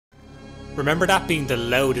Remember that being the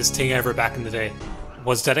loudest thing ever back in the day?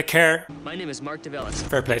 Was that a car? My name is Mark DeVellis.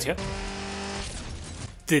 Fair play to you.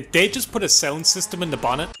 Did they just put a sound system in the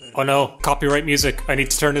bonnet? Oh no, copyright music. I need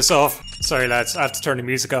to turn this off. Sorry lads, I have to turn the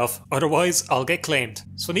music off. Otherwise, I'll get claimed.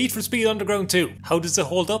 So Need for Speed Underground 2. How does it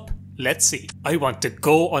hold up? Let's see. I want to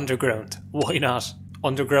go underground. Why not?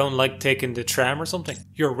 Underground like taking the tram or something.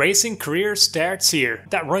 Your racing career starts here.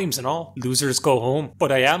 That rhymes and all. Losers go home,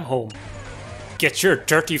 but I am home. Get your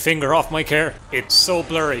dirty finger off my car. It's so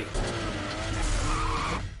blurry.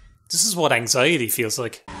 This is what anxiety feels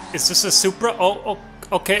like. Is this a Supra? Oh,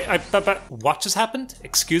 okay. What just happened?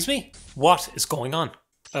 Excuse me? What is going on?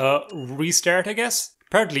 Restart, I guess?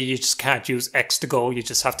 Apparently you just can't use X to go. You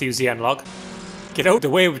just have to use the analog. Get out of the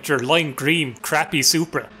way with your lime green, crappy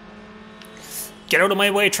Supra. Get out of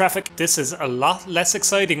my way, traffic. This is a lot less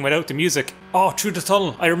exciting without the music. Oh, through the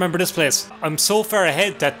tunnel. I remember this place. I'm so far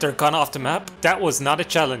ahead that they're gone off the map. That was not a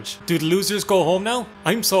challenge. Do the losers go home now?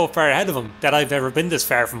 I'm so far ahead of them that I've never been this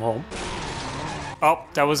far from home. Oh,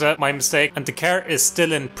 that was my mistake. And the car is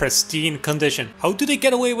still in pristine condition. How do they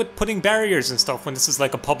get away with putting barriers and stuff when this is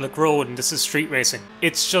like a public road and this is street racing?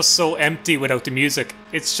 It's just so empty without the music.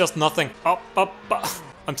 It's just nothing. Up.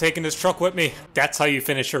 I'm taking this truck with me. That's how you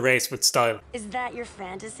finish a race with style. Is that your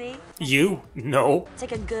fantasy? You? No.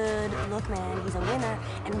 Take a good look, man. He's a winner,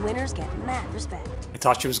 and winners get mad respect. I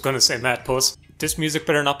thought you was gonna say Mad Puss. This music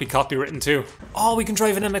better not be copywritten too. Oh, we can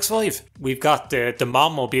drive an MX-5. We've got the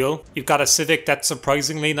Mom-mobile. You've got a Civic that's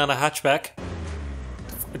surprisingly not a hatchback.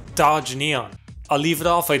 A Dodge Neon. I'll leave it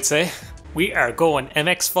off, I'd say. We are going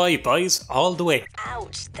MX-5, boys, all the way.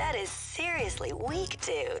 Ouch, that is seriously weak,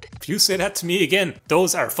 dude. If you say that to me again,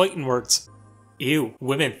 those are fighting words. Ew,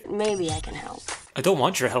 women. Maybe I can help. I don't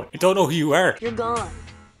want your help. I don't know who you are. You're gone.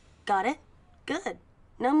 Got it? Good.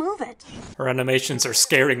 Now move it. Her animations are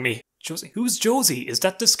scaring me. Josie, who's Josie? Is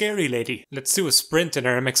that the scary lady? Let's do a sprint in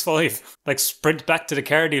our MX-5. Like sprint back to the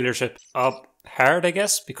car dealership. Hard I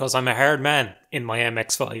guess, because I'm a hard man in my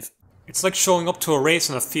MX-5. It's like showing up to a race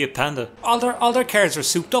in a Fiat Panda. All their cars are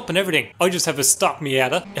souped up and everything. I just have a stock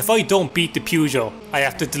Miata. If I don't beat the Peugeot, I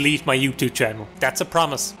have to delete my YouTube channel. That's a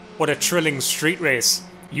promise. What a thrilling street race.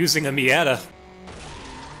 Using a Miata.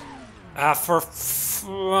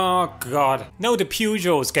 Oh god. Now the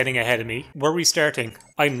Peugeot is getting ahead of me. We're restarting.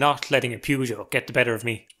 I'm not letting a Peugeot get the better of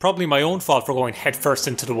me. Probably my own fault for going headfirst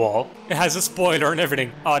into the wall. It has a spoiler and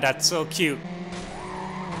everything. Oh, that's so cute.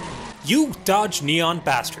 You Dodge Neon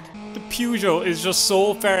bastard. The Peugeot is just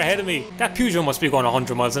so far ahead of me. That Peugeot must be going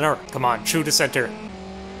 100 miles an hour. Come on, through the centre.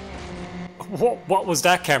 What was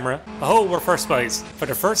that, camera? Oh, we're first boys. For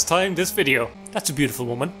the first time this video. That's a beautiful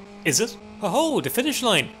woman. Is it? Oh, the finish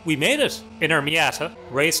line. We made it. In our Miata.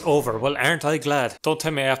 Race over. Well, aren't I glad. Don't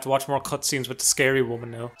tell me I have to watch more cutscenes with the scary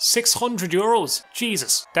woman now. €600.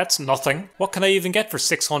 Jesus, that's nothing. What can I even get for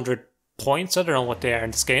 600 points? I don't know what they are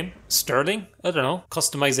in this game. Sterling? I don't know.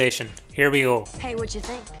 Customization. Here we go. Hey, what you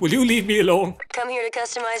think? Will you leave me alone? Come here to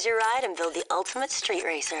customize your ride and build the ultimate street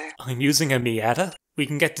racer. I'm using a Miata? We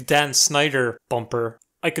can get the Dan Snyder bumper.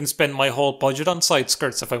 I can spend my whole budget on side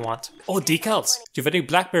skirts if I want. Oh, decals. Do you have any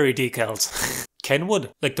BlackBerry decals?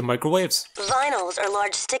 Kenwood, like the microwaves. Vinyls are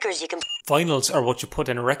large stickers you can... Vinyls are what you put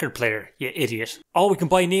in a record player, you idiot. Oh, we can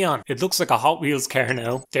buy neon. It looks like a Hot Wheels car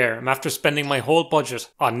now. There, I'm after spending my whole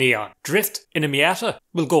budget on neon. Drift in a Miata?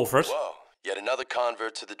 We'll go for it. Whoa, yet another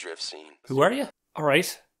convert to the drift scene. Who are you?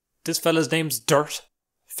 Alright. This fella's name's Dirt.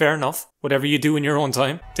 Fair enough. Whatever you do in your own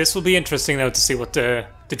time. This will be interesting now to see what the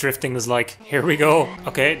drifting is like. Here we go.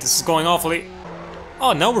 Okay, this is going awfully.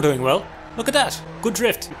 Oh, now we're doing well. Look at that. Good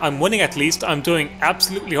drift. I'm winning at least. I'm doing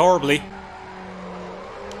absolutely horribly.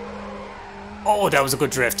 Oh, that was a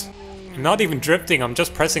good drift. I'm not even drifting, I'm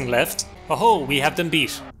just pressing left. Oh, we have them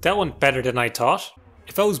beat. That went better than I thought.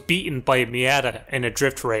 If I was beaten by a Miata in a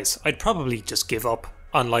drift race, I'd probably just give up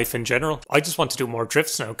on life in general. I just want to do more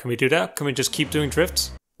drifts now. Can we do that? Can we just keep doing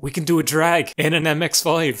drifts? We can do a drag in an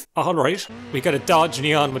MX-5. Alright, we got a Dodge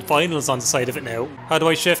Neon with vinyls on the side of it now. How do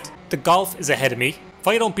I shift? The Golf is ahead of me. If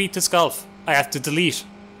I don't beat this Golf, I have to delete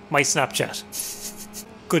my Snapchat.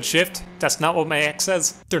 Good shift. That's not what my ex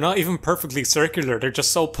says. They're not even perfectly circular, they're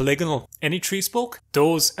just so polygonal. Any tree spoke?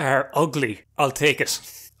 Those are ugly. I'll take it.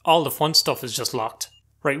 All the fun stuff is just locked.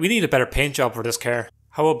 Right, we need a better paint job for this car.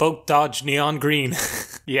 How about Dodge Neon Green?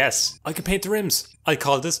 Yes, I can paint the rims. I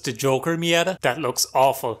call this the Joker Miata. That looks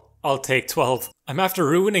awful. I'll take 12. I'm after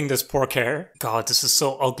ruining this poor car. God, this is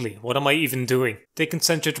so ugly. What am I even doing? They can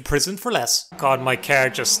send you to prison for less. God, my car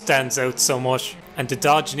just stands out so much. And the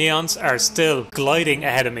Dodge Neons are still gliding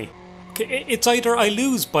ahead of me. It's either I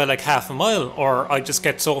lose by like half a mile or I just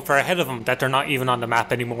get so far ahead of them that they're not even on the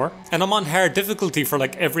map anymore. And I'm on hard difficulty for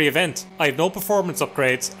like every event. I have no performance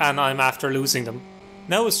upgrades and I'm after losing them.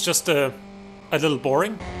 Now it's just a little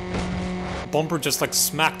boring. Bumper just like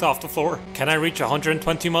smacked off the floor. Can I reach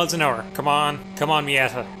 120 miles an hour? Come on,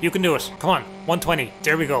 Miata. You can do it. Come on, 120.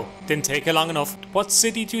 There we go. Didn't take you long enough. What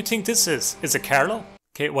city do you think this is? Is it Carlo?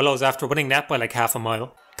 Okay, well I was after winning that by like half a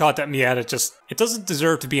mile. God, that Miata just... It doesn't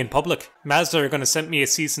deserve to be in public. Mazda are going to send me a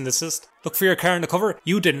cease and desist. Look for your car in the cover.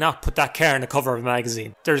 You did not put that car in the cover of a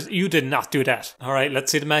magazine. You did not do that. Alright,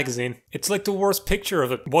 let's see the magazine. It's like the worst picture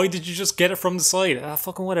of it. Why did you just get it from the side?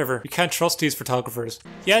 Fucking whatever. You can't trust these photographers.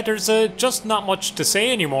 Yeah, there's just not much to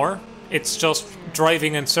say anymore. It's just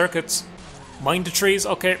driving in circuits. Mind the trees?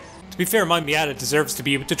 Okay. To be fair, my Miata deserves to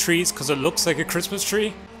be with the trees because it looks like a Christmas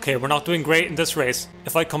tree. Okay, we're not doing great in this race.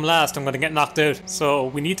 If I come last, I'm going to get knocked out. So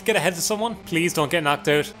we need to get ahead of someone. Please don't get knocked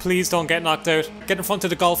out. Please don't get knocked out. Get in front of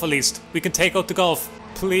the Golf at least. We can take out the Golf.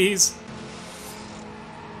 Please.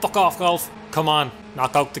 Fuck off, Golf. Come on.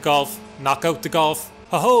 Knock out the Golf. Knock out the Golf.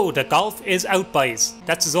 Ho-ho, the Golf is out, boys.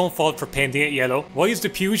 That's his own fault for painting it yellow. Why is the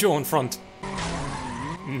Peugeot in front?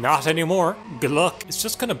 Not anymore. Good luck. It's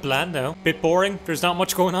just kind of bland now. Bit boring. There's not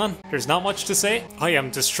much going on. There's not much to say. I am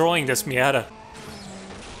destroying this Miata.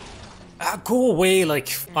 Go away,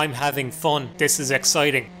 like, I'm having fun. This is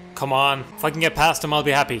exciting. Come on. If I can get past him, I'll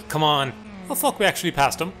be happy. Come on. Oh, fuck, we actually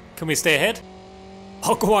passed him. Can we stay ahead?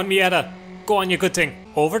 Oh, go on, Miata. Go on, you good thing.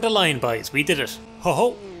 Over the line, boys. We did it.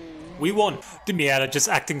 Ho-ho. We won. The Miata just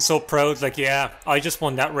acting so proud, like, yeah, I just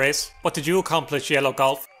won that race. What did you accomplish, Yellow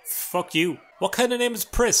Golf? Fuck you. What kind of name is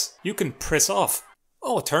Priss? You can priss off.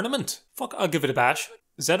 Oh, a tournament. Fuck, I'll give it a bash.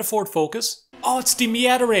 Is that a Ford Focus? Oh, it's the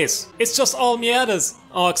Miata race. It's just all Miatas.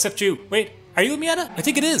 Oh, except you. Wait, are you a Miata? I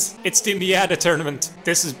think it is. It's the Miata tournament.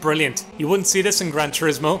 This is brilliant. You wouldn't see this in Gran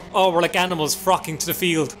Turismo. Oh, we're like animals flocking to the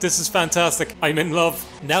field. This is fantastic. I'm in love.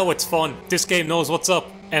 Now it's fun. This game knows what's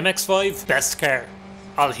up. MX-5, best car.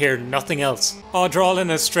 I'll hear nothing else. Oh, draw all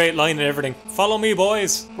in a straight line and everything. Follow me,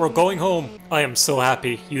 boys. We're going home. I am so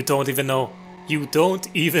happy. You don't even know. You don't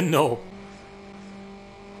even know.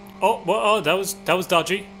 Oh, well, oh, that was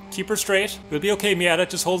dodgy. Keep her straight. We'll be okay, Miata.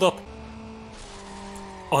 Just hold up.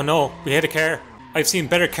 Oh no, we hit a car. I've seen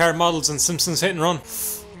better car models than Simpsons Hit and Run.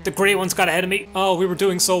 The grey one's got ahead of me. Oh, we were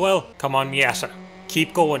doing so well. Come on, Miata.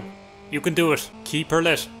 Keep going. You can do it. Keep her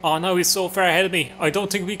lit. Oh, now he's so far ahead of me. I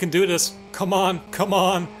don't think we can do this. Come on, come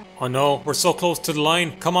on. Oh no, we're so close to the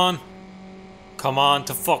line. Come on. Come on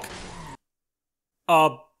to fuck.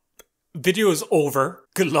 Video is over.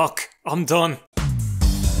 Good luck. I'm done.